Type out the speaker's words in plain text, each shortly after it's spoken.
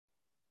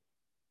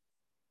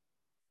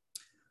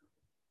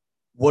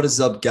What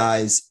is up,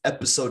 guys?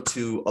 Episode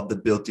 2 of the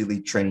Built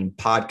Elite Training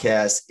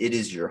Podcast. It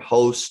is your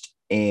host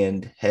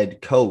and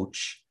head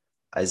coach,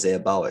 Isaiah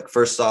Bowick.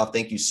 First off,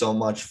 thank you so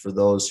much for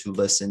those who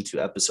listened to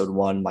episode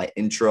 1, my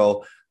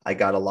intro. I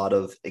got a lot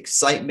of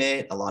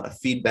excitement, a lot of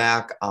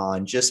feedback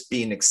on just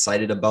being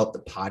excited about the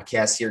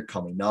podcast here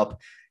coming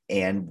up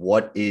and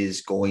what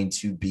is going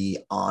to be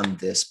on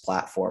this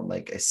platform.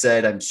 Like I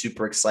said, I'm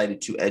super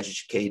excited to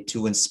educate,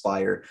 to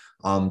inspire,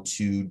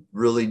 to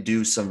really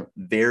do some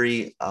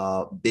very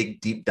big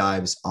deep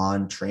dives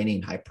on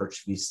training,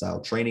 hypertrophy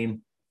style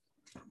training,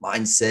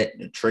 mindset,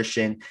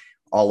 nutrition,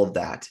 all of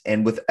that.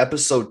 And with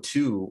episode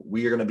 2,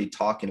 we are going to be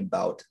talking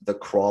about the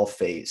crawl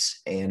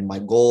phase. And my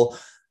goal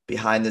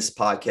behind this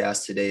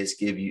podcast today is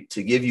give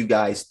you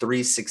guys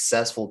 3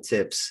 successful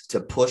tips to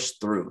push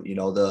through. You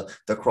know,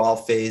 the crawl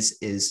phase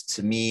is,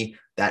 to me,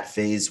 that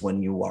phase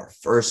when you are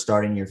first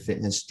starting your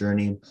fitness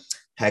journey.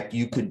 Heck,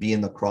 you could be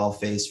in the crawl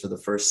phase for the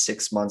first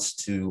 6 months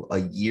to a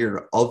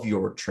year of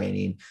your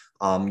training.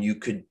 You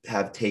could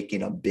have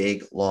taken a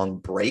big, long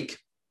break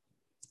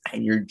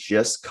and you're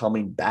just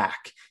coming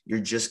back.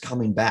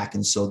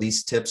 And so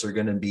these tips are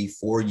going to be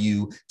for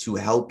you to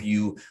help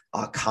you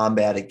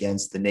combat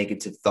against the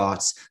negative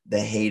thoughts, the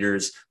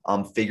haters,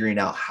 figuring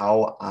out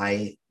how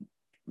I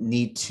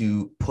need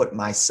to put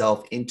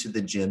myself into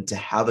the gym to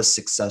have a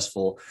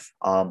successful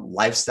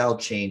lifestyle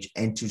change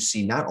and to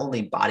see not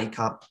only body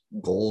comp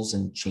goals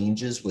and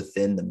changes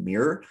within the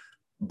mirror,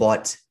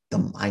 but the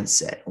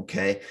mindset.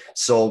 Okay.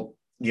 So,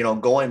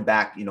 going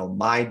back,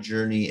 my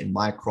journey in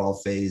my crawl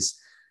phase,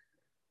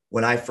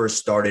 when I first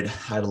started,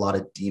 I had a lot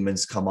of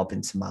demons come up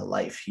into my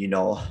life.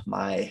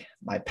 My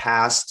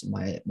past,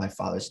 my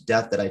father's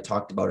death that I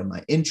talked about in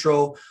my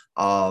intro,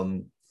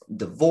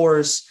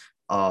 divorce,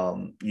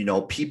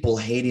 people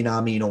hating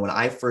on me. When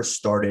I first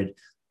started,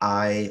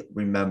 I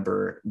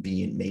remember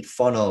being made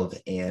fun of,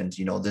 and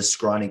this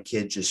scrawny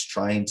kid just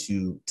trying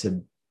to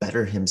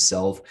better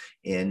himself.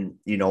 And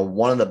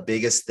one of the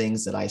biggest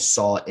things that I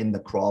saw in the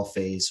crawl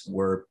phase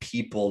were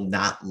people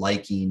not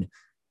liking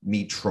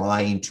me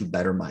trying to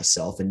better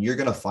myself. And you're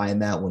going to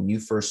find that when you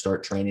first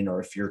start training, or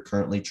if you're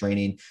currently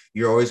training,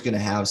 you're always going to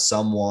have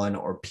someone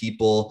or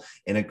people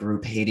in a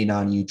group hating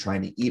on you,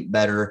 trying to eat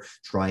better,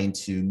 trying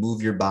to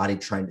move your body,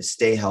 trying to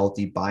stay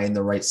healthy, buying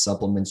the right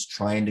supplements,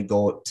 trying to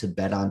go to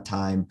bed on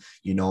time.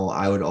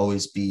 I would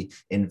always be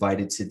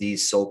invited to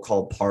these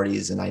so-called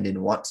parties, and I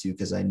didn't want to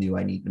because I knew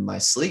I needed my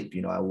sleep.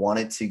 I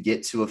wanted to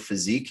get to a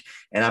physique,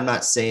 and I'm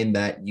not saying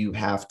that you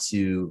have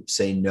to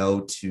say no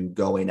to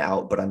going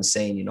out, but I'm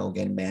saying,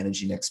 again,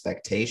 managing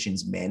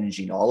expectations,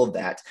 managing all of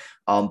that.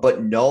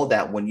 But know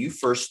that when you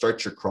first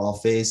start your crawl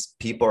phase,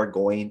 people are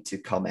going to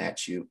come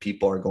at you.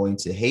 People are going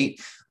to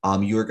hate.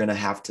 You're going to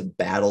have to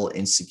battle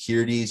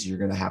insecurities. You're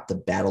going to have to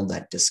battle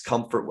that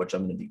discomfort, which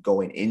I'm going to be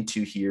going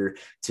into here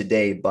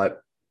today.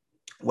 But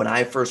when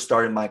I first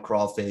started my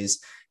crawl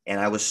phase and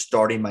I was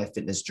starting my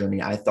fitness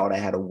journey, I thought I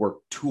had to work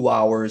 2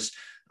 hours.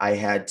 I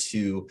had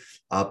to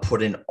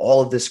put in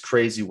all of this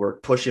crazy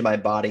work, pushing my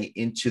body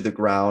into the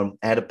ground.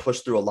 I had to push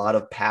through a lot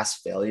of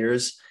past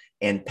failures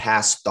and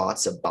past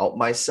thoughts about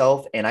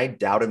myself. And I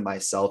doubted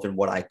myself and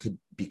what I could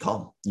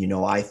become.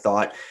 I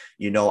thought,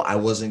 I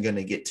wasn't going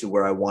to get to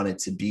where I wanted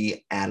to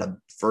be at a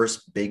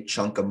first big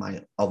chunk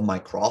of my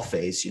crawl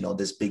phase,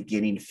 this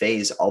beginning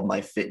phase of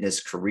my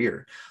fitness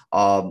career.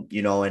 And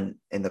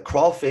the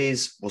crawl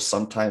phase will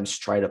sometimes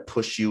try to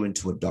push you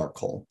into a dark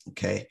hole.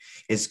 Okay.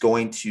 It's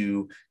going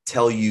to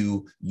tell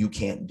you you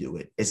can't do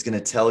it. It's going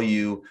to tell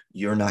you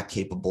you're not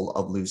capable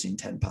of losing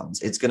 10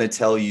 pounds. It's going to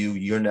tell you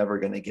you're never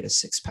going to get a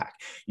 6-pack.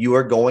 You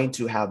are going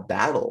to have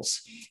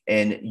battles,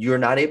 and you're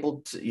not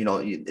able to,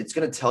 it's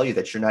going to tell you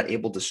that you're not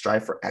able to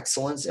strive for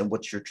excellence, and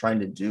what you're trying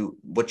to do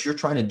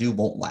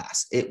won't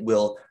last. It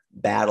will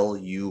battle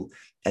you.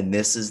 And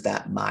this is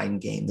that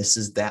mind game. This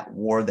is that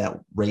war that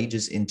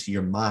rages into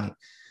your mind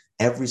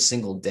every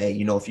single day.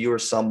 If you were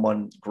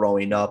someone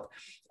growing up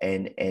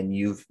and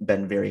you've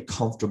been very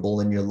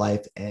comfortable in your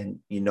life, and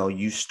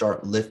you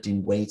start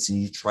lifting weights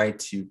and you try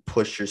to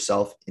push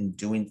yourself in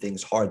doing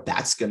things hard,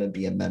 that's going to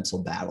be a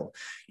mental battle.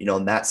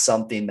 And that's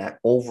something that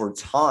over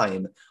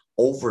time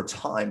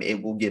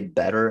it will get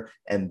better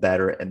and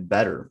better and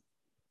better.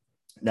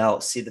 Now,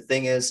 see, the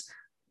thing is,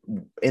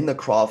 in the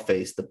crawl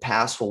phase, the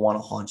past will want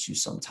to haunt you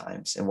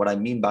sometimes. And what I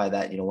mean by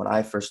that, when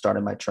I first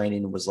started my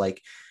training, it was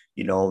like,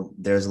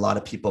 there's a lot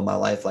of people in my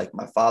life, like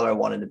my father, I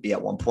wanted to be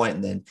at one point,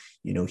 and then,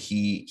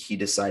 he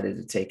decided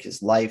to take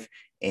his life.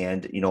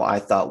 And, I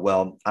thought,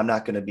 well, I'm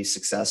not going to be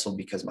successful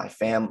because my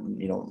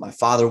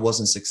father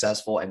wasn't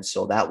successful. And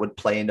so that would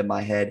play into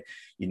my head,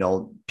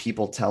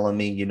 people telling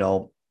me,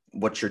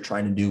 what you're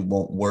trying to do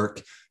won't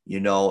work,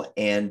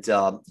 and, it's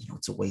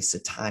a waste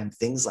of time,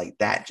 things like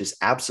that, just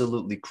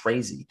absolutely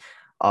crazy.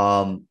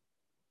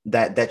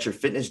 That your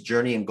fitness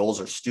journey and goals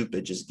are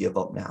stupid. Just give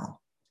up now.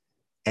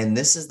 And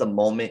this is the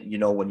moment,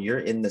 when you're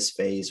in this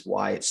phase,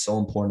 why it's so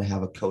important to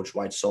have a coach,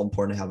 why it's so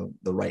important to have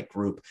the right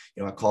group.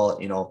 I call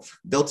it,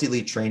 Built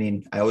Elite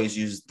Training. I always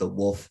use the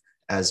wolf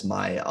as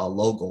my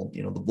logo,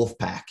 the wolf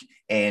pack.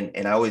 And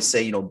I always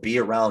say, be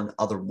around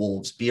other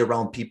wolves, be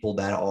around people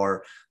that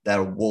are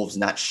wolves,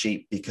 not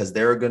sheep, because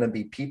there are going to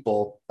be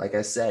people, like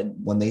I said,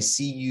 when they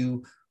see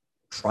you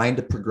trying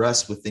to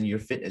progress within your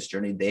fitness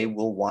journey, they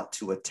will want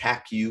to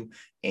attack you,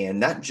 and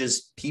not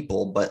just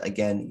people, but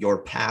again,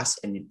 your past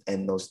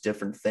and those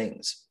different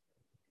things.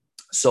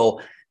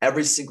 So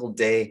every single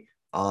day,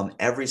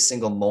 every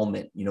single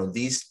moment,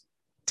 these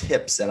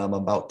tips that I'm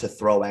about to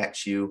throw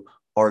at you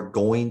are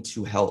going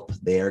to help.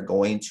 They are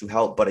going to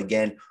help. But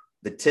again,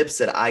 the tips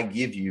that I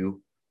give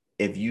you,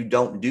 if you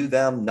don't do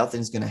them,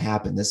 nothing's going to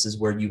happen. This is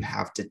where you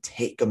have to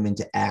take them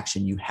into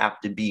action. You have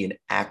to be an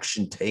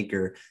action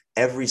taker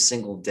every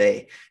single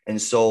day.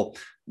 And so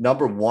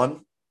number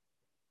one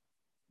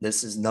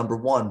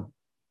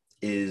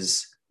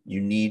is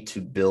you need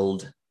to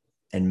build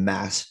and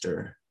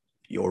master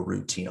your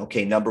routine.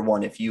 Okay, number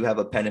one, if you have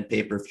a pen and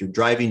paper, if you're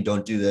driving,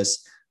 don't do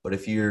this. But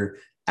if you're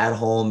at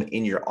home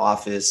in your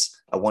office,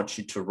 I want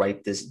you to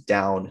write this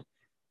down.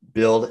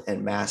 Build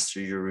and master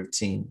your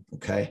routine.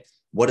 Okay,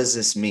 what does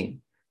this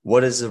mean?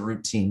 What is a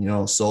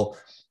routine? So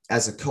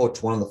as a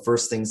coach, one of the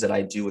first things that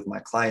I do with my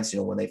clients,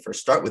 when they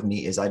first start with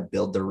me, is I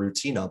build their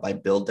routine up. I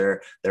build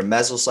their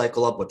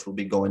mesocycle up, which we'll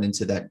be going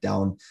into that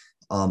down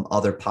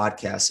other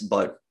podcasts.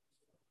 But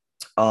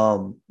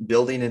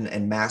building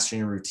and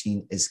mastering a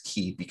routine is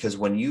key, because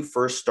when you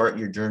first start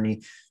your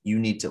journey, you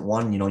need to,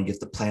 you have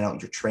to plan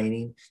out your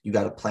training. You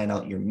got to plan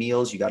out your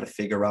meals. You got to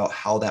figure out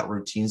how that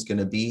routine is going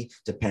to be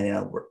depending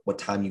on what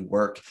time you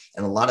work.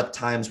 And a lot of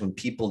times when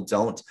people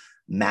don't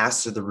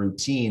master the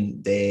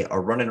routine, they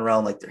are running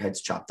around like their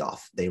heads chopped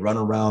off. They run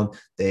around,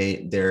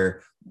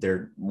 they're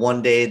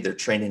one day they're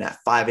training at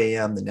 5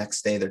 a.m. The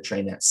next day they're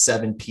training at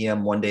 7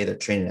 p.m. One day they're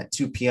training at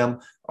 2 p.m.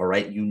 All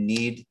right. You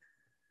need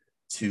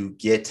to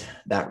get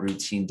that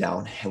routine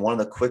down. And one of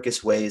the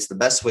quickest ways, the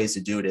best ways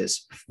to do it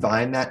is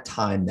find that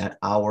time, that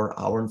hour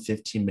and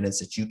 15 minutes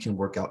that you can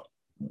work out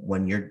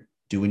when you're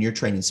doing your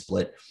training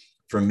split.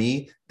 For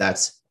me,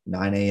 that's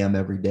 9 a.m.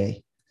 every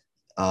day.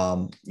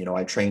 I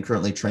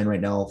currently train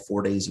right now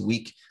 4 days a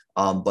week.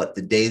 But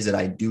the days that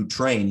I do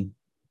train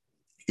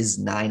is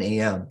 9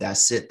 a.m.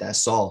 That's it.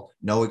 That's all.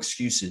 No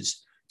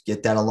excuses.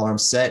 Get that alarm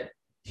set,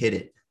 hit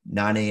it,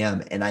 9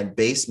 a.m. And I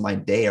base my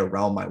day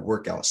around my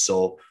workout.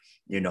 So,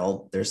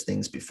 there's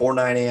things before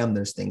 9 a.m.,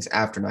 there's things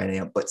after 9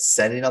 a.m., but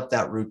setting up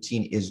that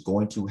routine is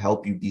going to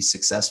help you be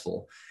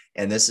successful.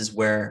 And this is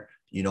where,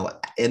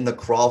 in the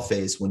crawl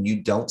phase, when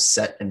you don't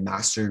set and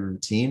master your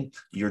routine,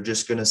 you're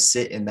just going to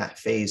sit in that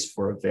phase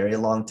for a very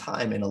long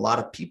time. And a lot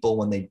of people,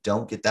 when they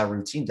don't get that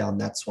routine down,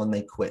 that's when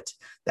they quit.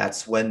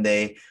 That's when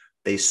they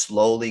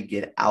slowly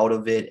get out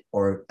of it.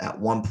 Or at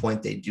one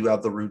point they do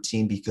have the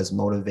routine because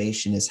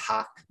motivation is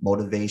hot.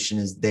 Motivation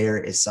is there.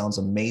 It sounds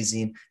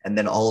amazing. And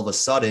then all of a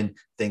sudden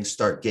things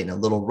start getting a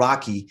little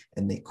rocky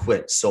and they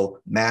quit. So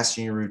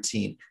mastering your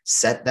routine,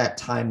 set that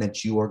time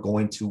that you are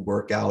going to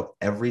work out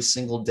every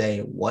single day.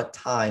 What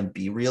time?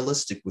 Be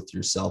realistic with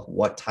yourself,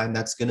 what time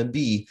that's going to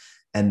be.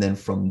 And then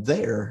from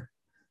there,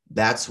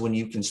 that's when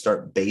you can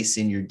start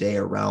basing your day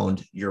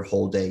around your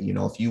whole day.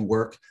 If you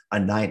work a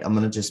 9, I'm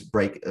going to just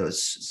break a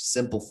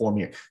simple form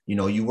here.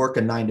 You work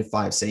a 9 to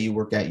 5, say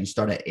you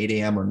start at 8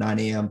 a.m. or 9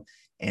 a.m.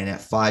 And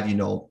at 5,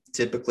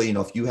 typically,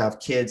 if you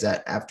have kids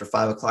after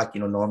 5 o'clock,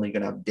 normally you're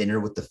going to have dinner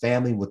with the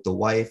family, with the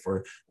wife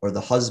or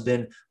the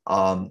husband.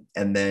 And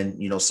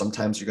then,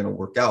 sometimes you're going to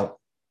work out.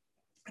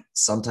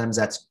 Sometimes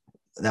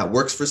that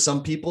works for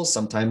some people.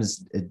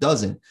 Sometimes it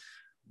doesn't.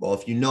 Well,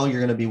 if you're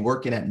going to be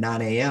working at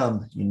 9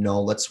 a.m.,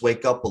 let's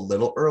wake up a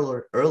little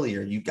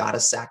earlier. You got to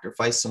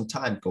sacrifice some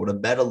time, go to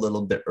bed a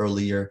little bit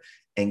earlier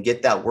and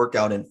get that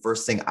workout in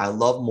first thing. I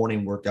love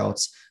morning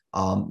workouts,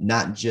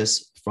 not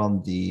just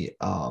from the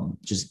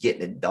just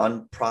getting it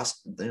done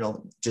process,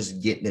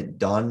 just getting it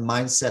done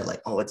mindset,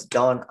 like, oh, it's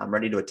done, I'm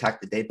ready to attack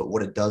the day. But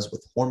what it does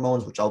with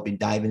hormones, which I'll be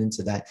diving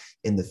into that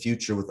in the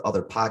future with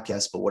other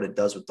podcasts, but what it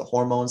does with the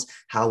hormones,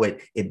 how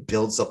it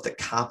builds up the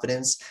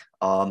confidence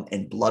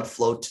and blood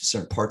flow to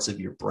certain parts of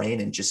your brain,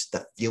 and just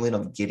the feeling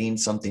of getting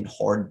something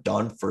hard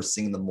done first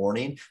thing in the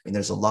morning. I mean,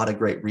 there's a lot of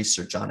great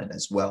research on it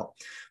as well,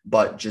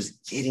 but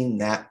just getting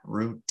that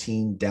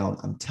routine down,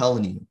 I'm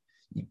telling you,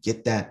 you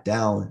get that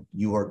down,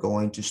 you are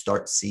going to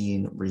start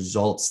seeing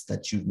results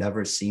that you've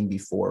never seen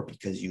before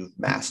because you've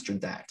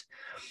mastered that.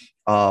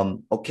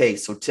 Okay,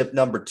 so tip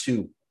number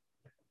 2.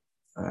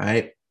 All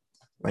right,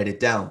 write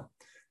it down.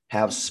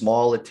 Have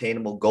small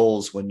attainable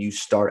goals when you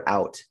start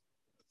out.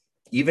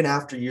 Even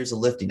after years of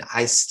lifting,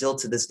 I still,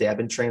 to this day, I've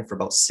been training for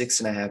about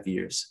 6.5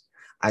 years.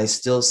 I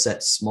still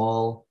set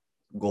small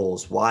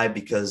goals. Why?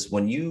 Because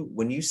when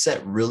you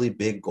set really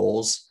big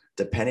goals,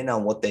 depending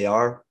on what they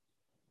are,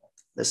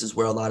 this is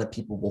where a lot of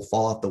people will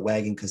fall off the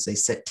wagon because they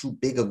set too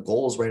big of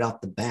goals right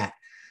off the bat.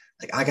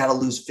 Like, I got to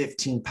lose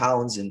 15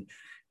 pounds in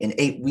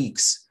 8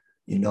 weeks,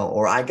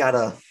 or I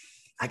gotta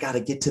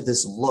get to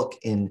this look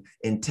in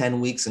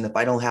 10 weeks. And if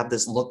I don't have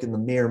this look in the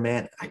mirror,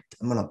 man, I'm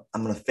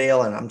going to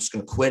fail, and I'm just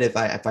going to quit if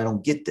I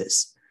don't get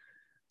this.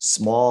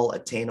 Small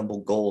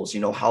attainable goals.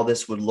 How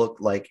this would look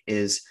like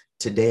is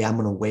today I'm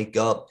going to wake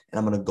up and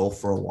I'm going to go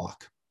for a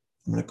walk.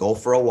 I'm going to go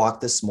for a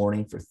walk this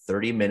morning for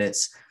 30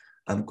 minutes.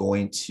 I'm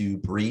going to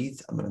breathe.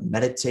 I'm going to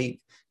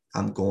meditate.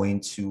 I'm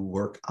going to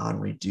work on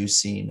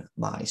reducing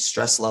my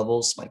stress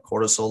levels, my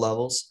cortisol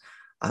levels.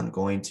 I'm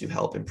going to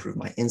help improve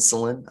my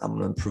insulin. I'm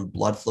going to improve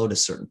blood flow to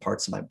certain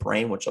parts of my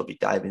brain, which I'll be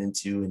diving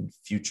into in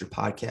future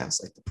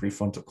podcasts, like the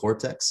prefrontal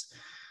cortex.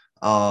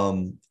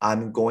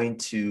 I'm going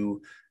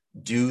to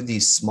do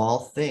these small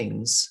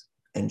things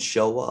and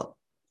show up.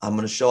 I'm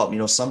going to show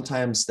up.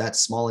 Sometimes that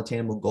small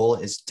attainable goal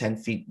is 10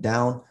 feet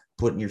down,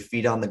 putting your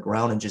feet on the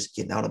ground and just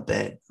getting out of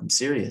bed. I'm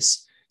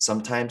serious.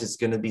 Sometimes it's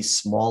going to be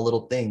small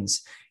little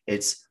things.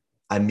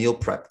 I meal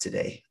prepped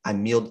today. I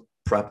meal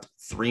prepped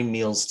 3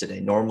 meals today.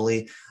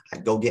 Normally I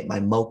go get my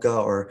mocha,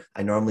 or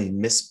I normally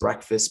miss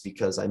breakfast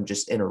because I'm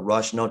just in a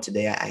rush. No,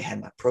 today I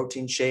had my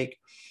protein shake.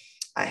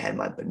 I had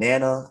my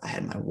banana. I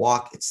had my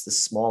walk. It's the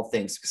small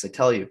things, because I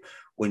tell you,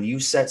 when you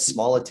set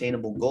small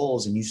attainable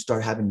goals and you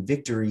start having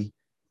victory,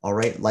 all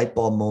right, light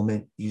bulb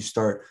moment, you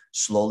start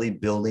slowly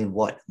building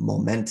what?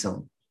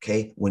 Momentum.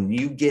 Okay. When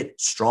you get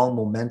strong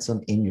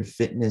momentum in your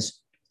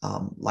fitness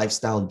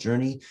lifestyle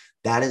journey,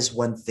 that is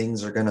when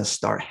things are going to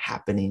start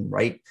happening,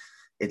 right?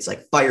 It's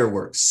like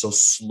fireworks. So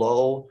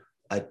slow,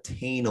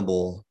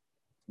 attainable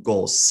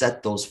goals,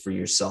 set those for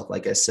yourself.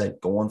 Like I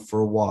said, going for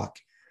a walk,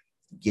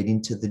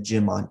 getting to the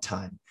gym on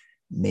time,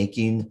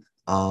 making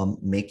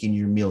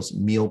your meals,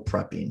 meal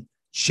prepping,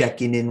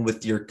 checking in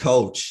with your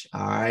coach.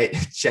 All right.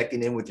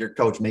 Checking in with your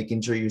coach,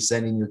 making sure you're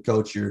sending your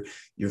coach your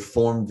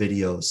form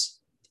videos,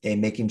 and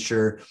making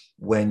sure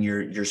when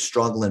you're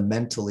struggling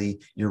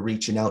mentally, you're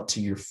reaching out to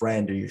your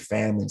friend or your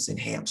family and saying,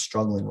 hey, I'm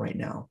struggling right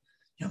now.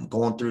 I'm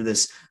going through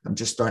this. I'm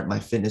just starting my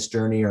fitness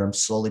journey, or I'm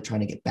slowly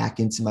trying to get back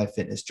into my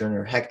fitness journey,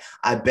 or heck,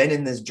 I've been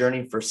in this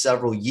journey for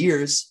several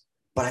years,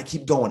 but I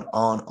keep going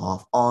on,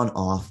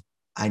 off.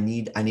 I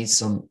need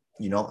some,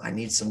 I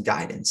need some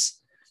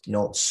guidance.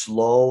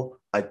 Slow,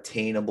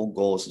 attainable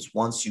goals is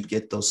once you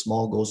get those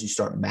small goals, you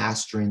start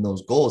mastering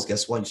those goals.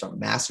 Guess what? You start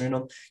mastering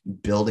them, you're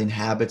building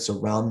habits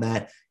around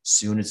that.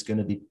 Soon it's going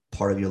to be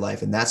part of your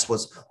life. And that's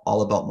what's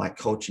all about my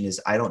coaching is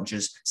I don't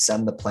just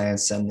send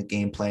the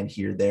game plan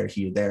here,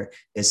 there.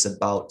 It's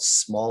about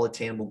small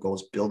attainable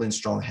goals, building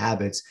strong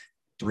habits,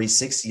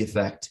 360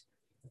 effect,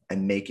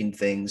 and making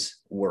things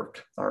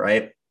work. All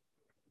right.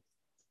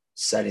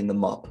 Setting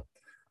them up.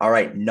 All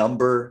right.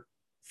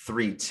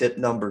 Tip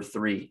number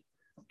 3.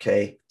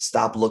 Okay.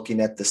 Stop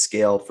looking at the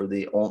scale for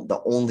the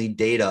only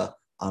data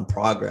on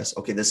progress.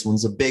 Okay. This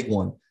one's a big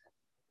one.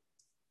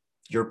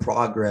 Your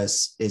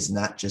progress is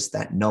not just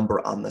that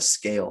number on the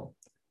scale.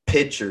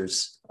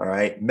 Pictures, all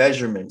right,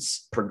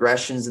 measurements,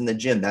 progressions in the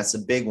gym. That's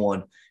a big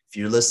one. If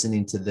you're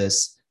listening to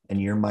this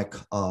and you're my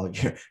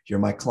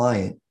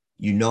client,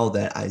 you know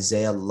that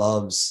Isaiah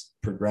loves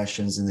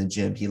progressions in the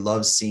gym. He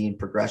loves seeing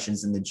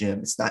progressions in the gym.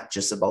 It's not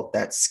just about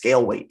that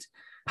scale weight,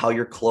 how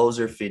your clothes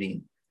are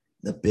fitting.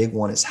 The big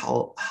one is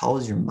how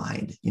is your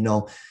mind?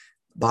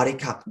 Body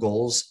comp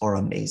goals are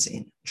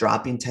amazing.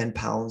 Dropping 10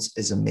 pounds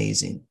is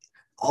amazing.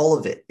 All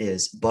of it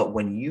is. But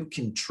when you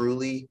can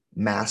truly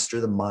master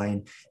the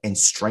mind and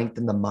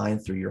strengthen the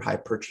mind through your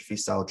hypertrophy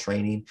style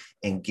training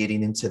and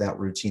getting into that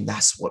routine,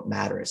 that's what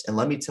matters. And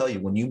let me tell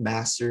you, when you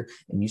master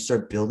and you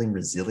start building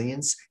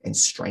resilience and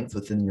strength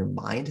within your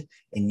mind,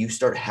 and you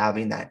start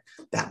having that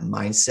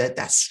mindset,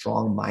 that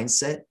strong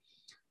mindset,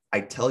 I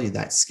tell you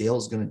that scale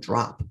is going to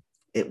drop.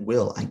 It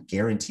will, I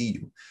guarantee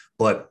you.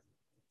 But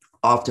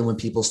often when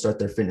people start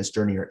their fitness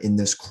journey or in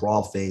this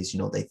crawl phase,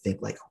 they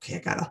think like,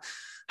 okay,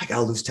 I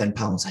gotta lose 10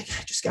 pounds. I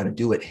just got to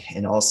do it.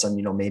 And all of a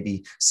sudden,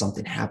 maybe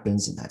something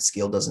happens and that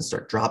scale doesn't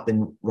start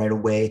dropping right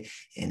away.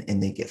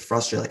 And they get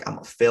frustrated. Like, I'm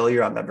a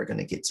failure. I'm never going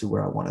to get to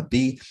where I want to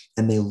be.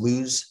 And they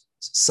lose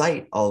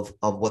sight of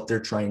what they're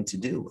trying to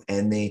do.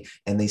 And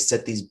they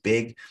set these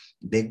big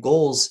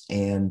goals,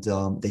 and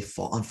they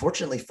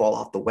unfortunately fall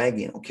off the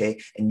wagon. Okay.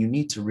 And you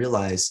need to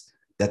realize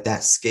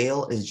that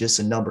scale is just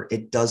a number.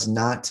 It does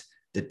not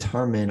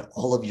determine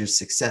all of your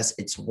success.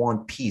 It's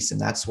one piece. And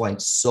that's why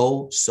it's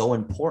so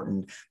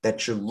important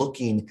that you're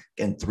looking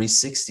in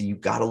 360. You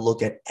got to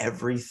look at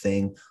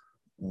everything.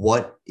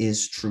 What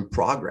is true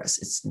progress?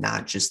 It's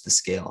not just the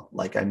scale.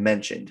 Like I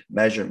mentioned,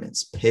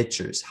 measurements,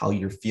 pictures, how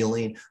you're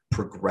feeling,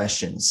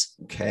 progressions.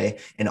 Okay.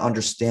 And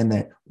understand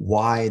that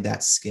why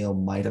that scale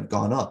might have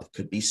gone up. It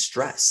could be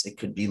stress. It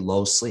could be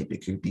low sleep.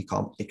 It could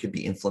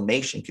be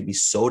inflammation. It could be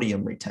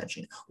sodium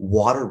retention,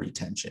 water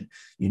retention.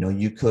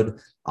 You could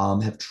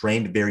have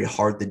trained very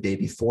hard the day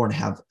before and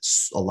have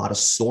a lot of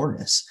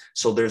soreness.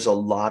 So there's a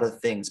lot of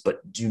things, but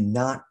do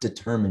not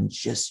determine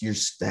just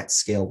that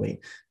scale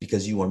weight,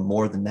 because you are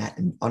more than that.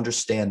 And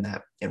understand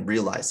that and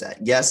realize that.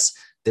 Yes,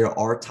 there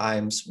are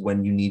times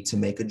when you need to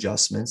make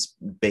adjustments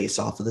based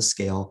off of the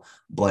scale,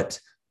 but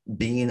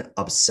being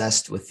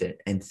obsessed with it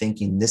and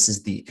thinking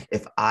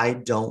if I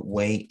don't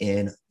weigh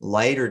in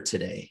lighter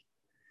today,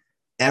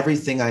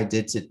 everything I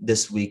did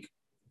this week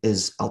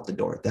is out the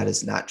door. That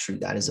is not true.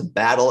 That is a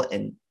battle,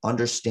 and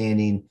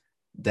understanding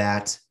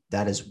that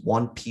is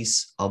one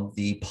piece of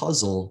the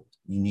puzzle.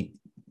 You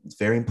It's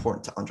very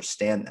important to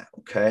understand that.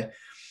 Okay.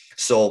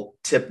 So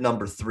tip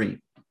number 3.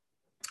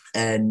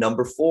 And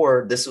number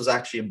 4, this was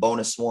actually a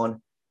bonus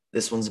one.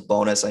 This one's a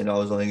bonus. I know I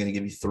was only going to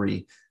give you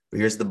 3, but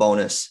here's the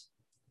bonus.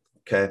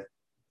 Okay.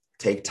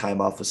 Take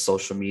time off of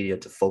social media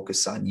to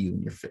focus on you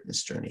and your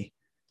fitness journey.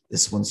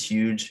 This one's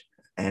huge.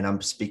 And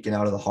I'm speaking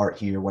out of the heart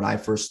here. When I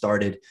first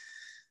started,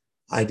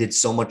 I did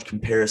so much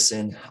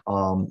comparison.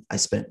 I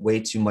spent way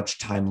too much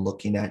time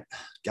looking at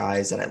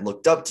guys that I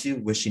looked up to,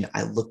 wishing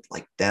I looked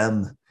like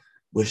them,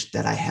 wish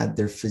that I had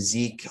their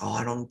physique. Oh,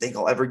 I don't think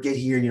I'll ever get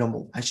here.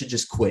 I should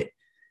just quit.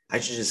 I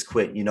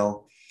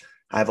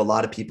have a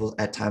lot of people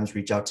at times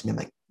reach out to me. I'm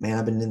like, man,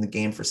 I've been in the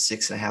game for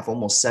 6.5,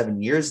 almost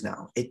 7 years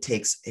now. It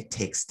takes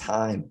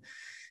time.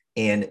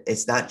 And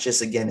it's not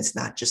just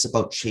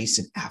about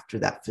chasing after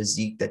that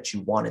physique that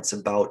you want. It's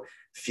about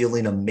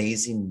feeling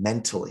amazing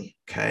mentally.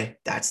 Okay.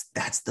 That's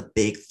the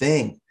big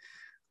thing.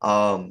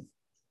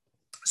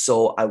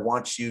 So I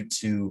want you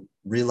to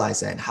realize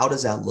that. And how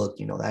does that look?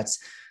 That's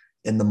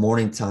in the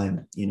morning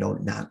time,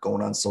 not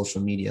going on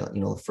social media.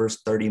 The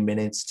first 30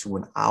 minutes to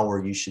an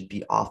hour, you should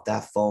be off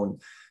that phone,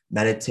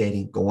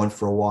 meditating, going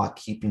for a walk,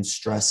 keeping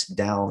stress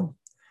down,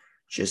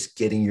 just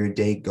getting your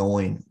day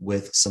going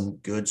with some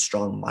good,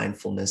 strong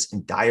mindfulness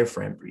and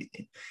diaphragm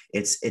breathing.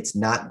 It's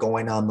not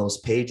going on those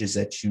pages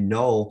that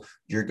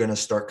you're going to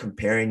start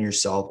comparing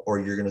yourself, or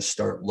you're going to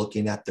start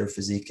looking at their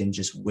physique and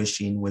just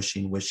wishing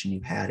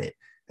you had it.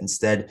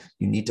 Instead,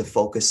 you need to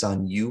focus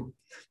on you.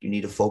 You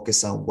need to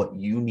focus on what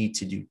you need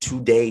to do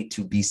today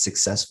to be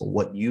successful,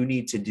 what you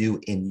need to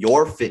do in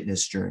your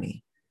fitness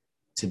journey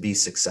to be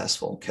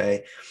successful.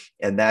 Okay.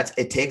 And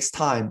it takes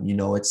time.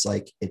 It's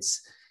like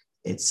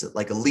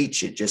a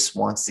leech. It just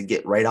wants to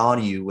get right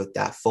on you with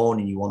that phone,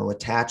 and you want to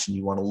attach and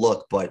you want to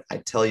look. But I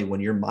tell you, when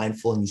you're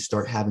mindful and you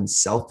start having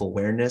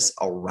self-awareness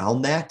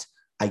around that,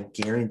 I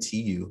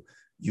guarantee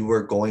you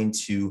are going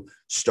to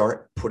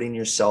start putting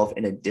yourself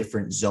in a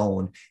different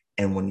zone.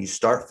 And when you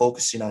start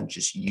focusing on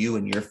just you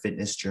and your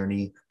fitness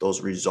journey,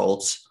 those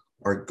results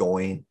are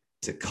going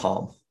to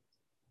come.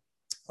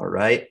 All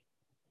right.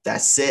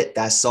 That's it.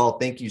 That's all.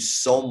 Thank you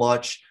so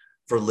much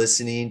for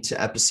listening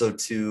to episode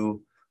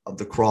 2 of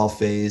the Crawl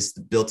Phase,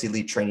 the Built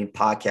Elite Training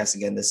Podcast.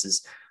 Again, this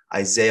is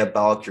Isaiah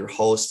Balk, your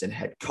host and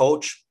head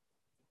coach.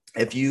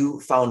 If you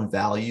found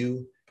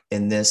value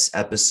in this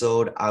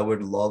episode, I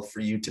would love for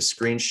you to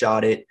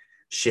screenshot it,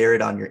 share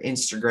it on your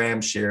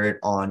Instagram, share it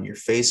on your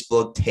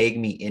Facebook, tag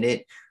me in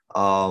it.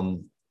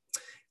 And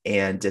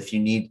if you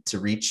need to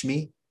reach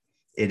me,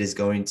 it is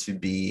going to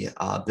be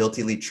Built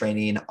Elite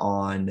Training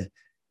on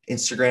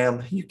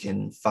Instagram. You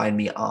can find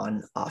me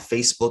on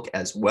Facebook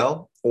as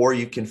well, or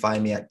you can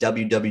find me at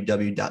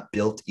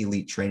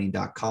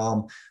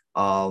www.builtelitetraining.com.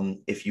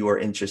 If you are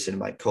interested in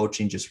my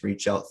coaching, just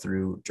reach out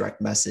through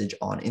direct message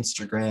on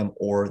Instagram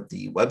or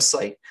the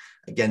website.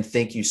 Again,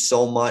 thank you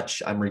so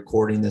much. I'm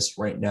recording this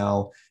right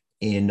now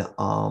in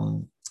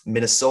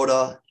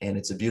Minnesota, and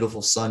it's a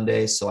beautiful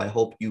Sunday. So I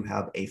hope you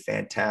have a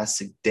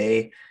fantastic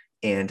day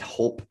and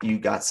hope you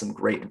got some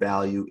great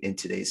value in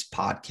today's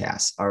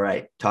podcast. All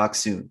right. Talk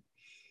soon.